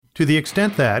To the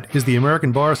Extent That is the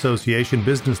American Bar Association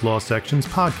Business Law Section's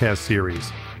podcast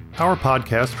series. Our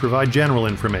podcasts provide general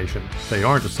information. They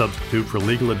aren't a substitute for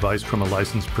legal advice from a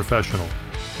licensed professional.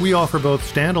 We offer both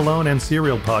standalone and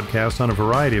serial podcasts on a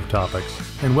variety of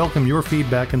topics and welcome your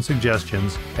feedback and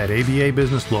suggestions at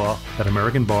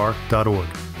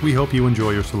ababusinesslaw@americanbar.org. We hope you enjoy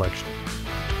your selection.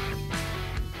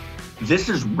 This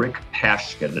is Rick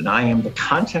Pashkin, and I am the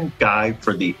content guy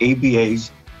for the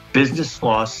ABA's Business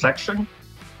Law Section,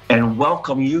 and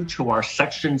welcome you to our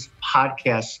section's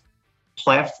podcast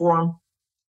platform,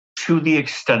 To the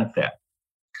Extent That.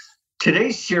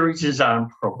 Today's series is on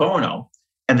pro bono,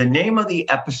 and the name of the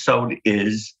episode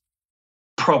is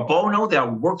Pro Bono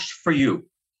That Works for You,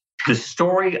 the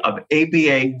story of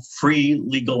ABA Free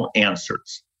Legal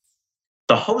Answers.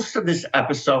 The host of this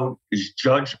episode is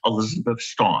Judge Elizabeth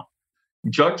Stong.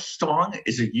 Judge Stong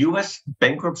is a U.S.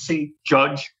 bankruptcy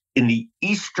judge in the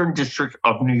Eastern District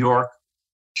of New York,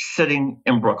 sitting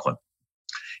in Brooklyn.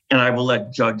 And I will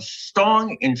let Judge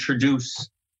Stong introduce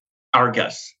our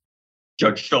guest.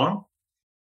 Judge Stong.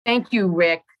 Thank you,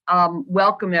 Rick.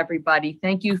 Welcome, everybody.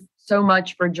 Thank you so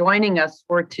much for joining us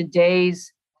for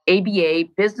today's ABA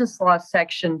Business Law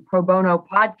Section Pro Bono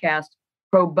podcast,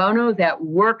 Pro Bono That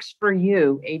Works for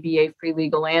You, ABA Free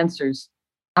Legal Answers.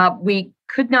 We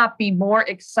could not be more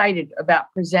excited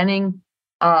about presenting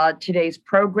today's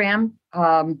program,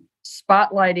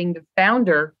 spotlighting the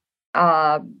founder,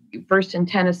 first in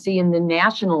Tennessee and then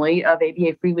nationally, of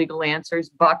ABA Free Legal Answers,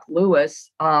 Buck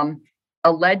Lewis,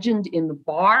 a legend in the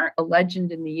bar, a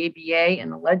legend in the ABA,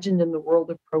 and a legend in the world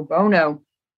of pro bono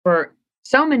for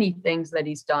so many things that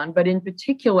he's done, but in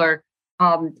particular,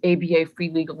 ABA Free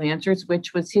Legal Answers,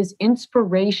 which was his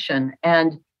inspiration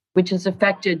and which has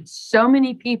affected so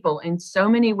many people in so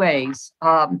many ways.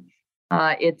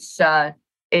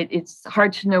 It's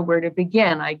hard to know where to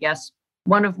begin. I guess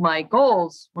one of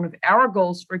our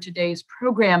goals for today's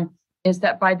program is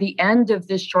that by the end of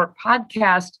this short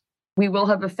podcast, we will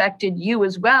have affected you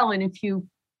as well. And if you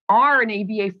are an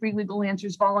ABA Free Legal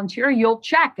Answers volunteer, you'll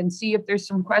check and see if there's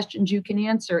some questions you can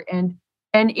answer. And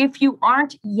if you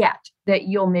aren't yet, that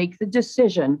you'll make the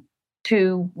decision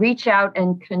to reach out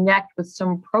and connect with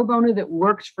some pro bono that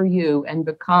works for you and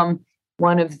become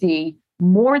one of the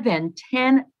more than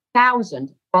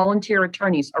 10,000 volunteer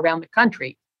attorneys around the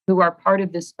country who are part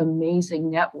of this amazing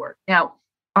network. Now,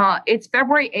 it's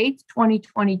February 8th,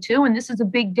 2022, and this is a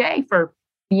big day for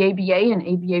the ABA and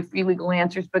ABA Free Legal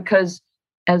Answers because,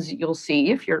 as you'll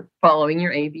see if you're following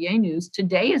your ABA news,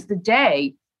 today is the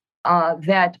day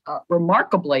that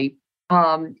remarkably,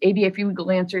 ABA Free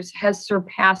Legal Answers has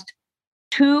surpassed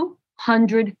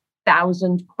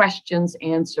 200,000 questions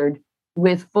answered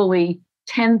with fully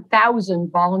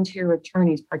 10,000 volunteer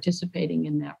attorneys participating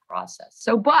in that process.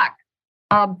 So, Buck,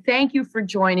 thank you for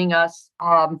joining us.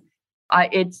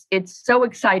 It's so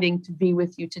exciting to be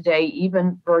with you today,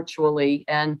 even virtually,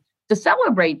 and to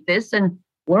celebrate this and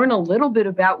learn a little bit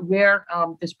about where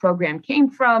this program came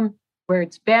from, where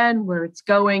it's been, where it's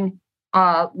going.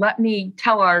 Let me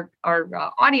tell our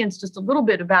audience just a little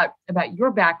bit about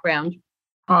your background.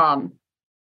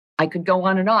 I could go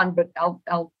on and on, but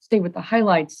I'll stay with the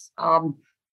highlights.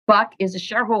 Buck is a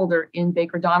shareholder in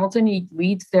Baker Donaldson. He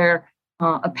leads their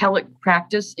appellate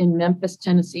practice in Memphis,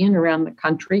 Tennessee, and around the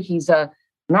country. He's an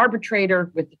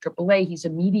arbitrator with the AAA. He's a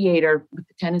mediator with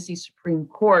the Tennessee Supreme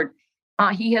Court.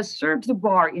 He has served the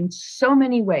bar in so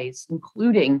many ways,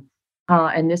 including,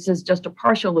 and this is just a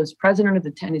partial list, president of the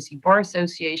Tennessee Bar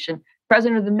Association,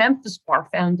 president of the Memphis Bar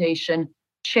Foundation,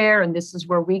 chair, and this is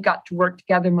where we got to work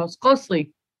together most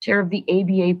closely, chair of the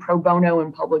ABA Pro Bono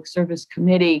and Public Service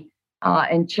Committee,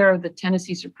 and chair of the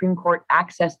Tennessee Supreme Court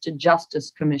Access to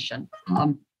Justice Commission.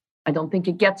 I don't think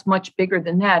it gets much bigger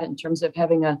than that in terms of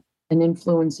having an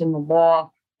influence in the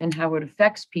law and how it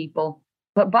affects people.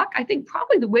 But Buck, I think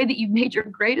probably the way that you've made your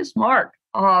greatest mark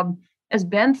has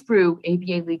been through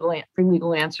ABA Free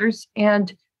Legal Answers.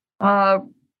 And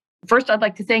first, I'd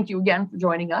like to thank you again for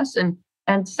joining us. And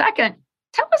second,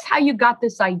 tell us how you got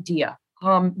this idea.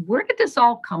 Where did this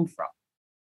all come from?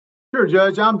 Sure,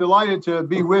 Judge. I'm delighted to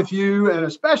be with you, and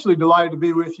especially delighted to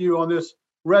be with you on this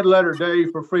Red Letter Day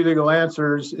for Free Legal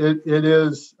Answers. It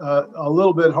is a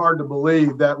little bit hard to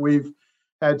believe that we've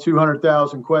had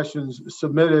 200,000 questions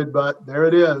submitted, but there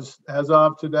it is. As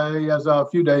of today, as of a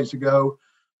few days ago,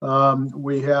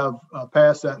 we have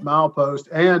passed that milepost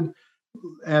and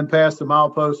passed the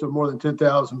milepost of more than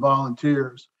 10,000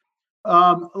 volunteers.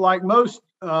 Like most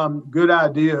good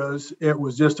ideas, it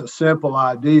was just a simple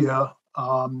idea.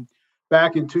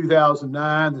 Back in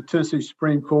 2009, the Tennessee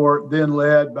Supreme Court, then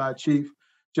led by Chief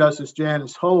Justice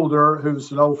Janice Holder,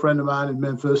 who's an old friend of mine in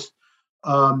Memphis,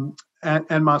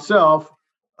 and myself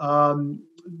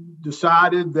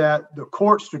decided that the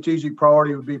court's strategic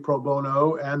priority would be pro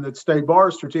bono and that State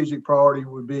Bar's strategic priority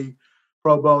would be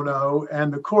pro bono.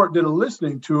 And the court did a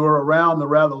listening tour around the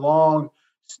rather long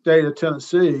state of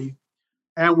Tennessee.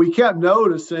 And we kept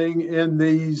noticing in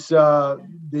these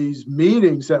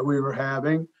meetings that we were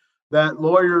having that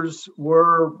lawyers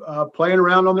were playing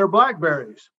around on their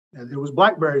BlackBerries. And it was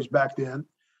BlackBerries back then.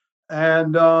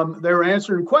 And they were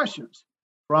answering questions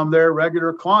from their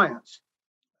regular clients.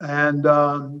 And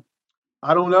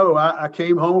I don't know, I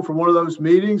came home from one of those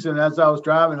meetings, and as I was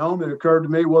driving home, it occurred to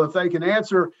me, well, if they can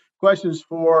answer questions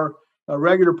for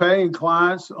regular paying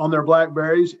clients on their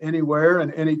BlackBerries anywhere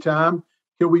and anytime,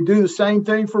 can we do the same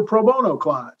thing for pro bono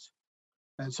clients?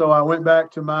 And so I went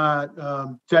back to my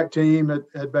tech team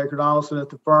at Baker Donaldson at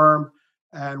the firm,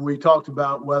 and we talked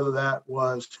about whether that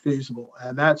was feasible.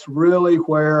 And that's really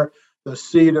where the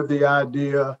seed of the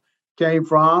idea came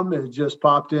from. It just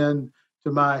popped in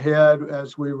to my head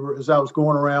as I was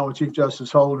going around with Chief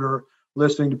Justice Holder,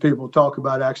 listening to people talk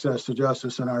about access to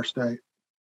justice in our state.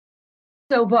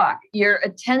 So, Buck, you're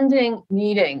attending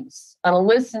meetings on a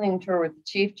listening tour with the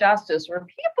Chief Justice where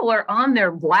people are on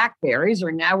their BlackBerries,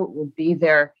 or now it would be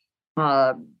their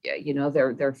phones,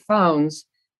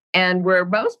 and where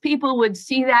most people would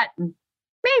see that and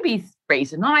maybe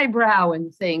raise an eyebrow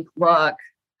and think, look,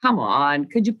 come on,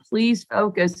 could you please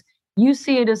focus? You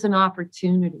see it as an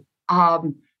opportunity.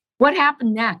 What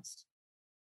happened next?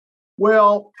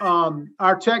 Well,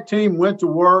 our tech team went to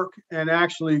work and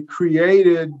actually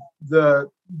created the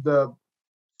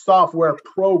software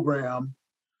program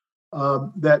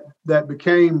that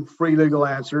became Free Legal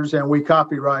Answers, and we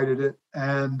copyrighted it.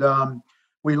 And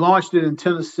we launched it in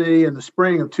Tennessee in the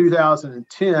spring of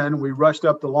 2010. We rushed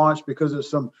up the launch because of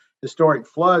some historic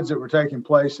floods that were taking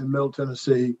place in Middle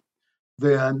Tennessee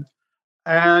then.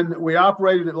 And we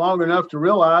operated it long enough to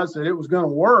realize that it was going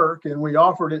to work, and we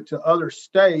offered it to other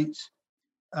states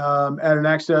at an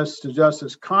Access to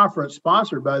Justice conference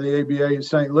sponsored by the ABA in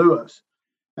St. Louis.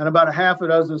 And about a half a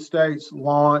dozen states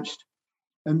launched.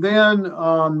 And then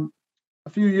a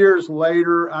few years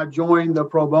later, I joined the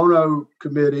pro bono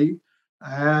committee.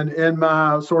 And in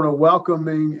my sort of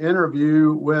welcoming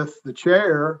interview with the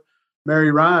chair,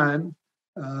 Mary Ryan,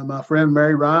 my friend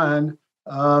Mary Ryan,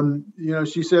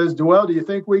 she says, "Dwell, do you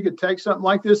think we could take something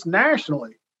like this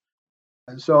nationally?"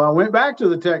 And so I went back to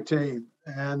the tech team,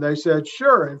 and they said,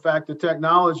 sure. In fact, the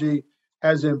technology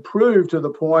has improved to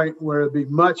the point where it'd be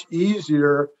much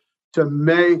easier to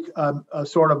make a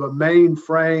sort of a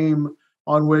mainframe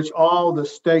on which all the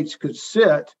states could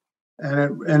sit,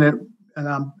 and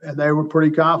they were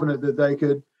pretty confident that they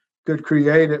could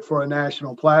create it for a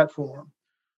national platform.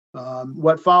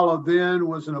 What followed then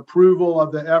was an approval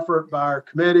of the effort by our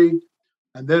committee,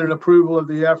 and then an approval of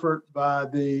the effort by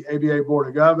the ABA Board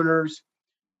of Governors.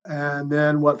 And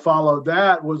then what followed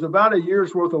that was about a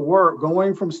year's worth of work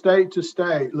going from state to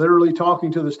state, literally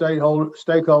talking to the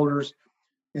stakeholders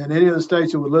in any of the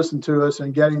states that would listen to us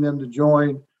and getting them to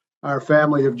join our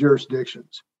family of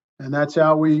jurisdictions. And that's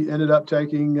how we ended up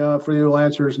taking Free Legal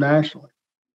Answers nationally.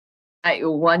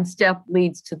 One step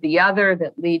leads to the other,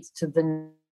 that leads to the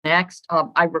next.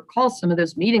 I recall some of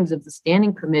those meetings of the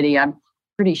standing committee. I'm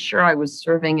pretty sure I was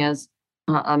serving as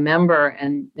a member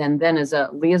and then as a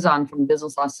liaison from the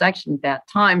business law section at that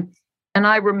time. And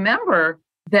I remember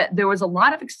that there was a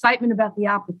lot of excitement about the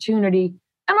opportunity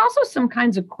and also some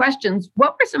kinds of questions.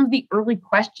 What were some of the early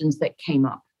questions that came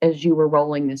up as you were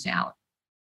rolling this out?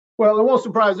 Well, it won't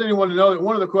surprise anyone to know that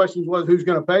one of the questions was who's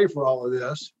going to pay for all of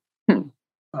this.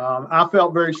 I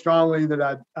felt very strongly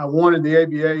that I wanted the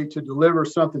ABA to deliver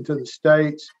something to the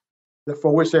states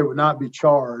for which they would not be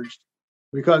charged,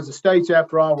 because the states,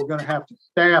 after all, were going to have to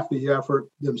staff the effort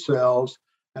themselves,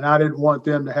 and I didn't want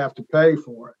them to have to pay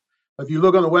for it. If you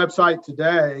look on the website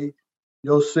today,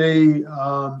 you'll see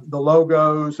the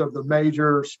logos of the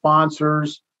major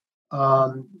sponsors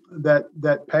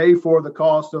that pay for the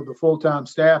cost of the full-time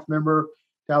staff member,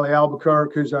 Tally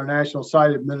Albuquerque, who's our national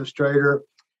site administrator,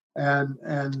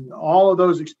 and all of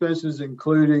those expenses,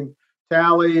 including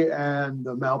Tally and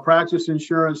the malpractice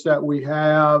insurance that we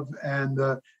have and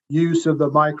the use of the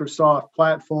Microsoft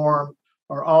platform,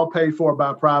 are all paid for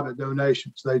by private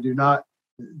donations. They do not,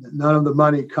 none of the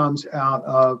money comes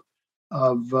out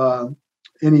of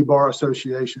any bar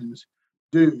associations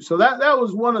do. So that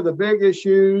was one of the big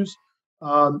issues.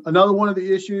 Another one of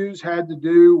the issues had to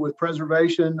do with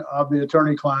preservation of the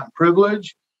attorney-client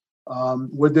privilege.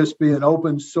 Would this be an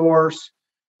open source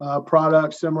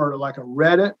product similar to like a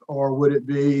Reddit, or would it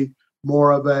be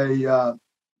more of a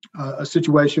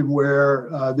situation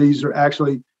where these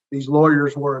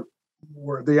lawyers were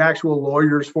were the actual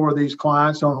lawyers for these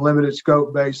clients on a limited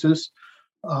scope basis.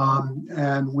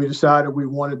 And we decided we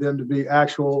wanted them to be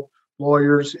actual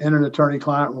lawyers in an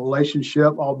attorney-client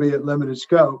relationship, albeit limited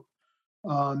scope.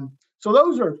 So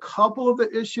those are a couple of the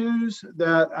issues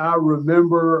that I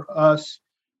remember us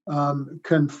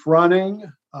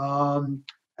confronting.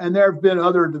 And there have been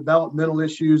other developmental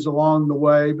issues along the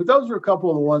way, but those are a couple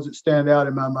of the ones that stand out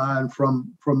in my mind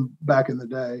from back in the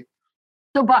day.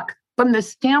 So, Buck, from the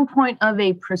standpoint of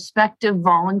a prospective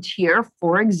volunteer,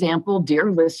 for example,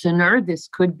 dear listener, this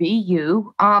could be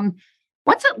you.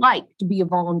 What's it like to be a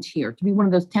volunteer, to be one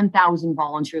of those 10,000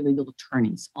 volunteer legal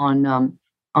attorneys on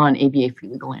ABA Free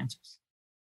Legal Answers?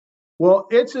 Well,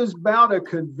 it's about a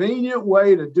convenient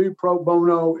way to do pro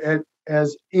bono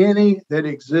as any that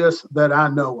exists that I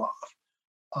know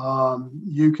of.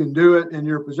 You can do it in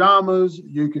your pajamas.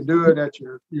 You can do it at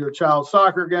your child's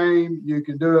soccer game. You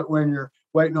can do it when you're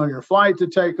waiting on your flight to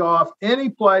take off. Any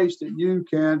place that you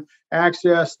can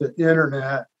access the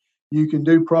internet, you can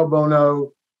do pro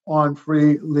bono on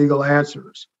Free Legal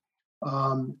Answers.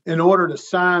 In order to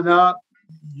sign up,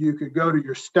 you could go to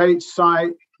your state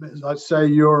site. Let's say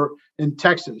you're in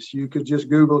Texas. You could just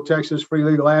Google Texas Free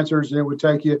Legal Answers and it would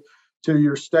take you to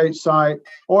your state site.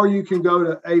 Or you can go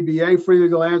to ABA Free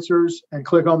Legal Answers and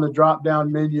click on the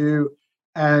drop-down menu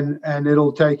and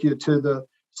it'll take you to the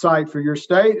site for your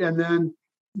state. And then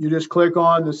you just click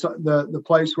on the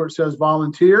place where it says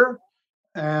volunteer.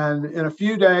 And in a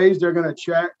few days, they're going to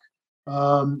check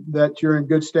that you're in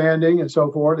good standing and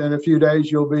so forth. In a few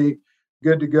days, you'll be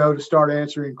good to go to start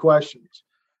answering questions.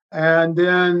 And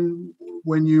then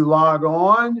when you log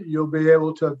on, you'll be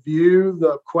able to view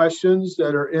the questions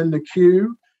that are in the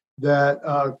queue that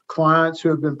clients who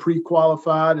have been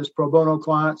pre-qualified as pro bono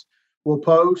clients will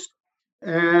post.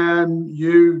 And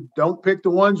you don't pick the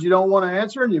ones you don't want to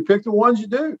answer, and you pick the ones you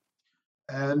do.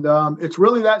 And it's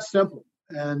really that simple.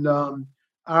 And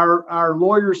our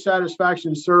lawyer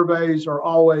satisfaction surveys are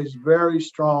always very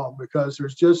strong because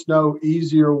there's just no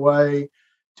easier way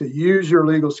to use your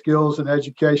legal skills and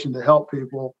education to help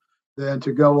people than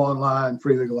to go online,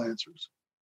 Free Legal Answers.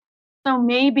 So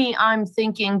maybe I'm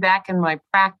thinking back in my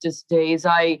practice days.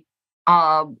 I'm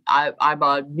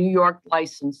a New York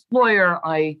licensed lawyer.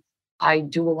 I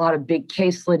do a lot of big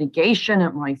case litigation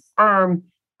at my firm.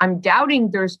 I'm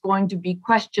doubting there's going to be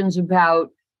questions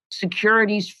about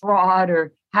securities fraud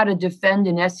or how to defend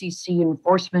an SEC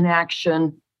enforcement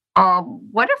action. How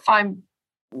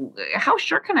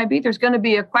sure can I be there's going to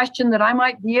be a question that I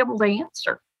might be able to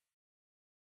answer?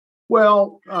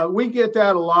 Well, we get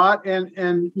that a lot. And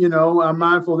I'm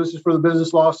mindful this is for the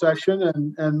business law section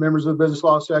and members of the business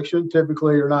law section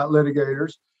typically are not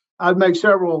litigators. I'd make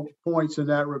several points in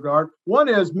that regard. One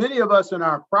is many of us in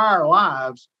our prior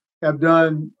lives have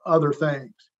done other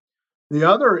things. The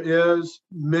other is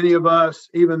many of us,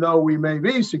 even though we may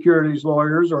be securities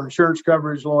lawyers or insurance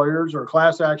coverage lawyers or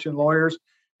class action lawyers,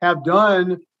 have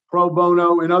done pro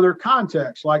bono in other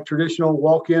contexts, like traditional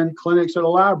walk-in clinics at a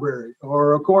library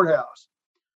or a courthouse.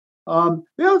 The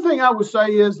other thing I would say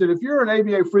is that if you're an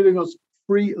ABA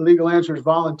Free Legal Answers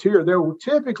volunteer, there will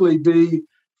typically be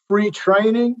free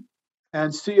training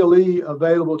and CLE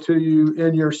available to you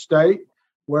in your state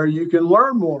where you can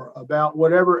learn more about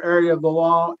whatever area of the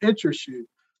law interests you.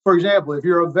 For example, if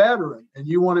you're a veteran and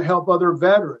you want to help other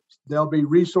veterans, there'll be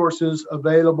resources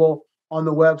available on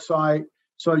the website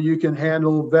so you can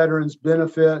handle veterans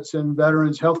benefits and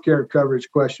veterans healthcare coverage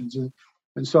questions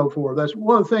and so forth. That's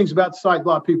one of the things about the site a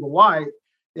lot of people like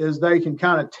is they can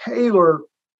kind of tailor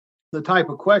the type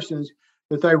of questions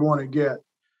that they want to get.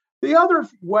 The other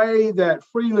way that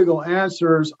Free Legal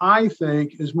Answers, I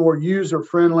think, is more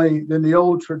user-friendly than the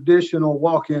old traditional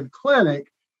walk-in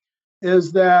clinic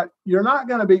is that you're not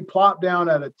going to be plopped down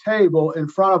at a table in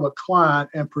front of a client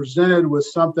and presented with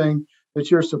something that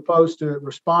you're supposed to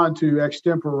respond to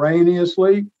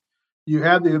extemporaneously. You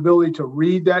have the ability to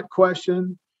read that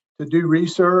question, to do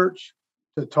research,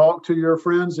 to talk to your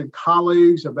friends and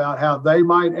colleagues about how they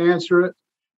might answer it.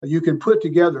 You can put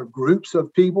together groups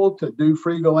of people to do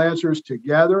Free Legal Answers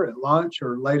together at lunch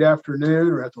or late afternoon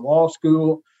or at the law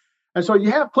school. And so you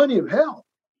have plenty of help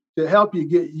to help you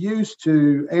get used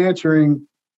to answering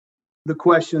the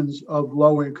questions of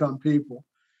low-income people.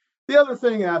 The other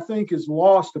thing I think is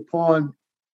lost upon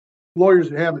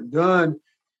lawyers that haven't done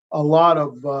a lot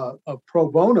of pro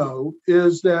bono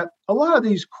is that a lot of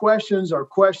these questions are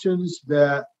questions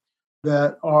that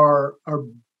are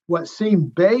what seem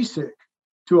basic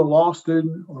to a law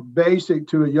student or basic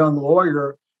to a young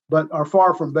lawyer, but are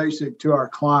far from basic to our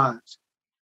clients.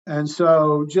 And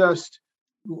so just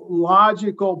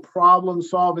logical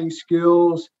problem-solving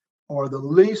skills or the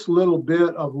least little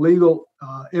bit of legal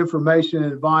information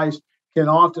and advice can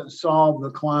often solve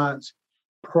the client's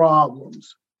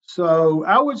problems. So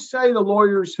I would say to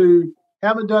lawyers who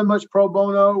haven't done much pro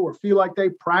bono or feel like they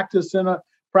practice in a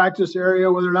practice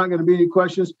area where there are not going to be any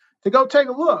questions, to go take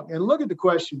a look at the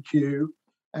question queue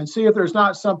and see if there's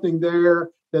not something there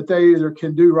that they either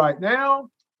can do right now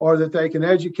or that they can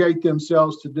educate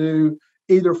themselves to do,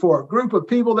 either for a group of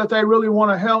people that they really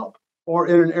want to help or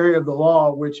in an area of the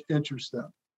law which interests them.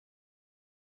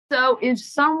 So if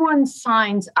someone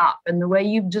signs up, and the way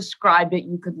you've described it,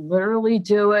 you could literally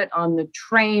do it on the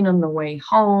train on the way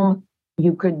home.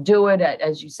 You could do it at,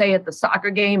 as you say, at the soccer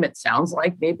game. It sounds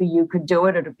like maybe you could do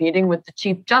it at a meeting with the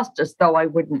Chief Justice, though I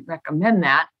wouldn't recommend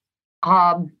that.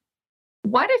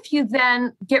 What if you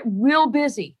then get real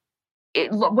busy?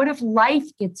 What if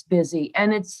life gets busy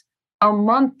and it's a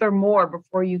month or more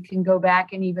before you can go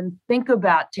back and even think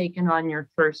about taking on your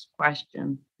first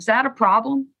question? Is that a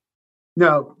problem?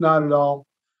 No, not at all.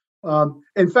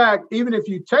 In fact, even if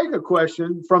you take a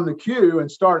question from the queue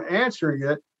and start answering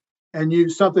it,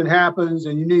 and something happens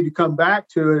and you need to come back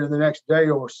to it in the next day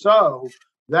or so,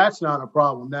 that's not a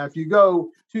problem. Now, if you go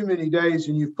too many days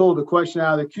and you've pulled a question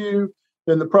out of the queue,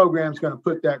 then the program's going to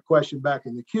put that question back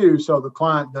in the queue so the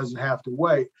client doesn't have to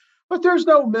wait. But there's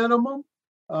no minimum.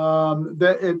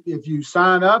 That if you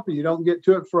sign up and you don't get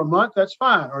to it for a month, that's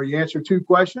fine. Or you answer 2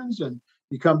 questions and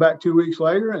you come back 2 weeks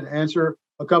later and answer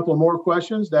a couple of more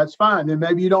questions, that's fine. Then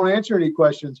maybe you don't answer any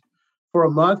questions for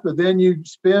a month, but then you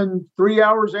spend 3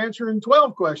 hours answering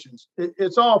 12 questions.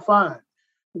 It's all fine.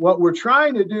 What we're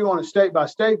trying to do on a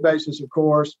state-by-state basis, of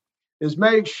course, is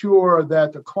make sure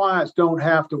that the clients don't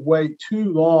have to wait too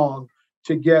long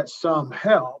to get some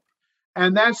help.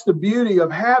 And that's the beauty of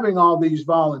having all these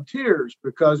volunteers,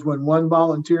 because when one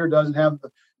volunteer doesn't have the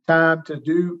time to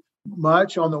do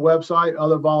much on the website,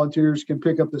 other volunteers can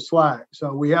pick up the slack.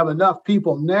 So we have enough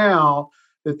people now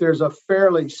that there's a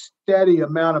fairly steady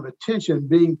amount of attention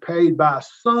being paid by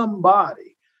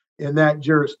somebody in that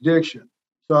jurisdiction.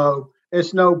 So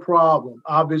it's no problem.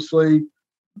 Obviously,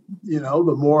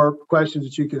 the more questions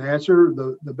that you can answer,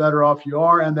 the better off you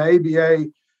are. And the ABA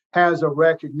has a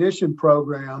recognition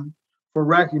program for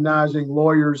recognizing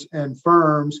lawyers and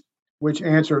firms which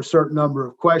answer a certain number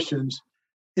of questions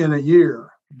in a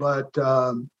year. But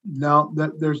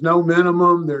there's no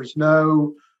minimum. There's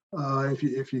no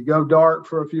if you go dark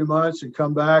for a few months and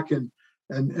come back and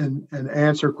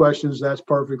answer questions, that's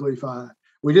perfectly fine.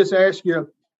 We just ask you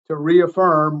to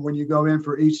reaffirm when you go in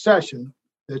for each session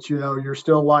that you're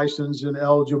still licensed and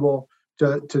eligible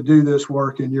to do this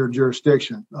work in your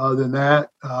jurisdiction. Other than that,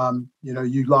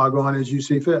 you log on as you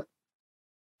see fit.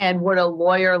 And would a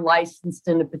lawyer licensed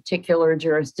in a particular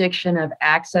jurisdiction have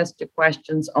access to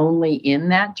questions only in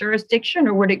that jurisdiction,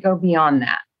 or would it go beyond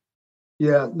that?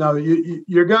 Yeah, no,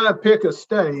 you're going to pick a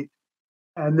state,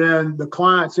 and then the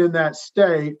clients in that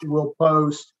state will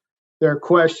post their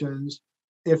questions.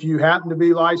 If you happen to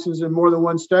be licensed in more than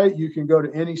one state, you can go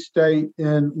to any state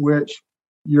in which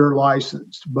you're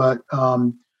licensed. But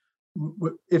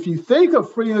if you think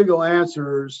of Free Legal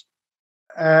Answers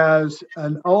as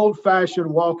an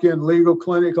old-fashioned walk-in legal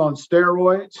clinic on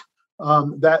steroids,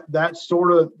 that's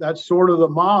sort of the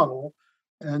model.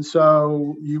 And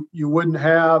so you wouldn't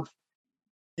have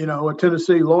a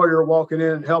Tennessee lawyer walking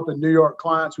in and helping New York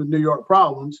clients with New York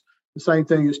problems. The same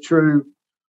thing is true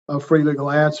of Free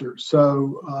Legal Answers.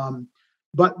 So,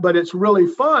 but it's really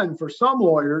fun for some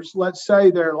lawyers. Let's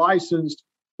say they're licensed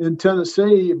in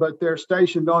Tennessee, but they're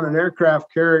stationed on an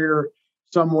aircraft carrier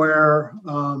somewhere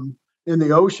in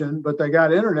the ocean, but they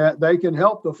got internet. They can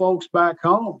help the folks back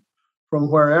home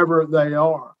from wherever they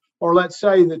are. Or let's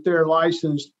say that they're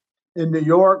licensed in New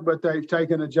York, but they've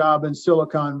taken a job in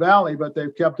Silicon Valley, but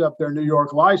they've kept up their New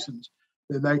York license.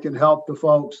 Then they can help the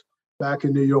folks back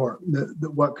in New York.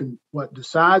 What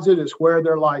decides it is where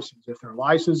they're licensed. If they're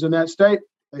licensed in that state,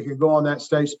 they can go on that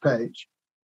state's page.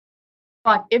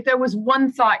 But if there was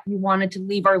one thought you wanted to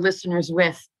leave our listeners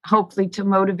with, hopefully to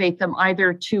motivate them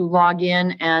either to log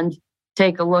in and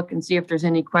take a look and see if there's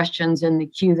any questions in the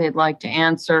queue they'd like to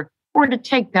answer, or to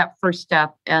take that first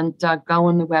step and go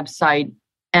on the website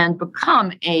and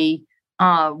become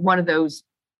one of those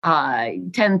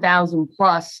 10,000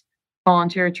 plus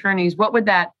volunteer attorneys, what would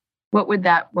that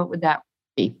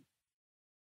be?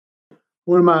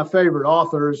 One of my favorite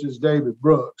authors is David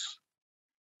Brooks.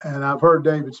 And I've heard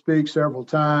David speak several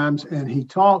times, and he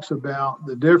talks about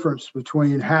the difference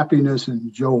between happiness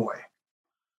and joy.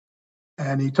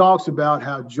 And he talks about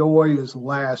how joy is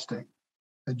lasting.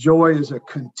 And joy is a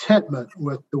contentment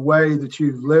with the way that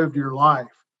you've lived your life.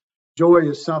 Joy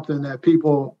is something that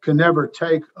people can never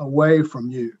take away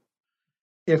from you.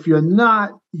 if you're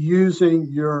not using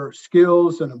your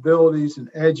skills and abilities and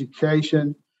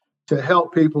education to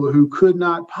help people who could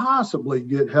not possibly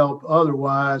get help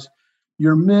otherwise,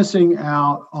 you're missing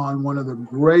out on one of the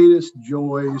greatest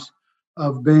joys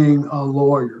of being a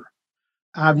lawyer.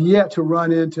 I've yet to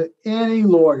run into any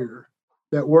lawyer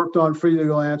that worked on Free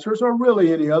Legal Answers or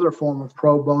really any other form of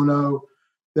pro bono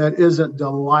that isn't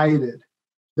delighted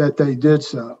that they did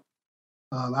so.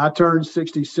 I turned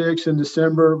 66 in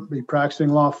December, be practicing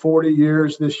law 40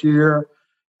 years this year.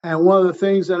 And one of the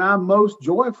things that I'm most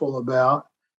joyful about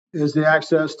is the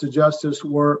access to justice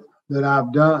work that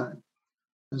I've done.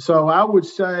 And so I would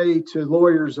say to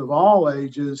lawyers of all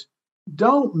ages,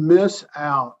 don't miss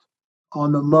out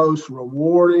on the most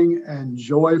rewarding and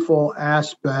joyful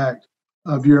aspect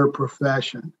of your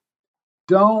profession.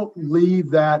 Don't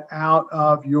leave that out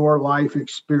of your life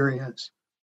experience.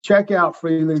 Check out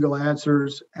Free Legal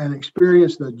Answers and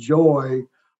experience the joy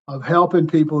of helping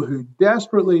people who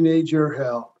desperately need your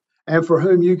help and for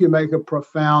whom you can make a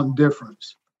profound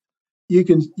difference. You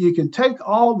can take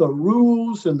all the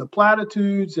rules and the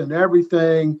platitudes and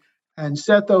everything and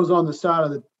set those on the side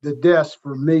of the desk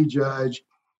for me, Judge.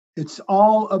 It's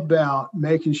all about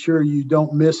making sure you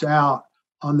don't miss out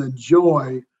on the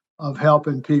joy of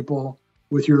helping people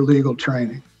with your legal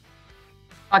training.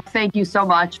 Thank you so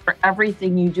much for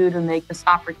everything you do to make this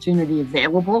opportunity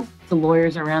available to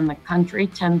lawyers around the country,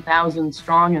 10,000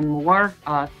 strong and more,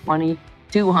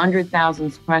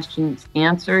 200,000 questions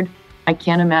answered. I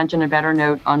can't imagine a better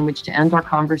note on which to end our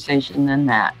conversation than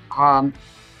that.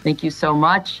 Thank you so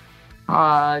much.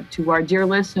 To our dear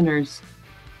listeners,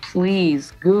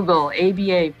 please Google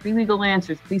ABA Free Legal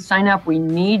Answers. Please sign up. We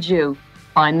need you.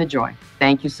 Find the joy.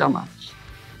 Thank you so much.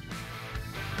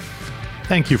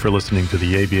 Thank you for listening to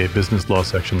the ABA Business Law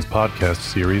Section's podcast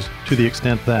series, To the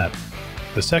Extent That.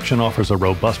 The section offers a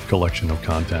robust collection of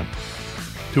content.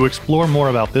 To explore more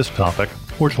about this topic,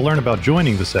 or to learn about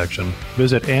joining the section,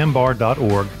 visit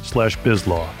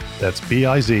ambar.org/bizlaw. That's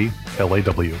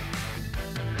BIZLAW.